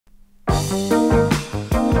We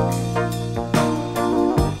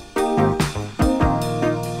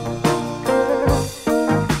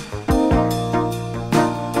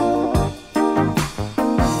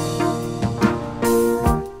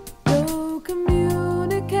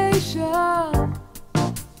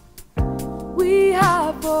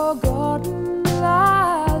have forgotten the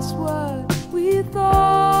last word we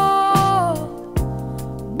thought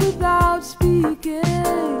without speaking.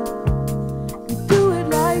 We do it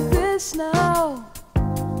like this now,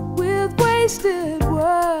 with wasted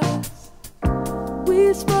words.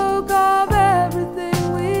 We spoke of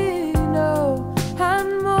everything we know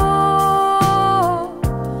and more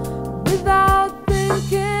without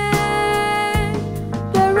thinking.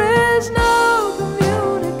 There is no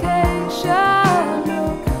communication,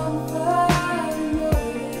 no comfort,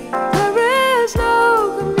 there is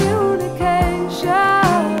no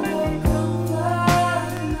communication, no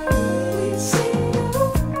comfort. We see you,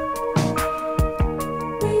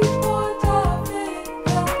 we point our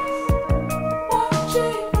fingers,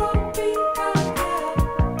 watching from behind there.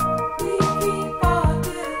 We keep our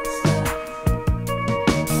distance.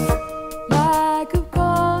 Lack of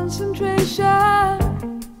concentration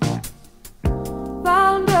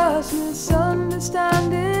found us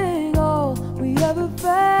misunderstanding all we ever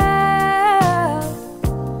felt.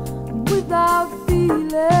 Without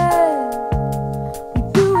feeling, we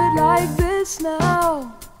do it like this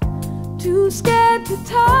now, too scared to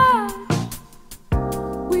touch.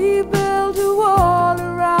 We build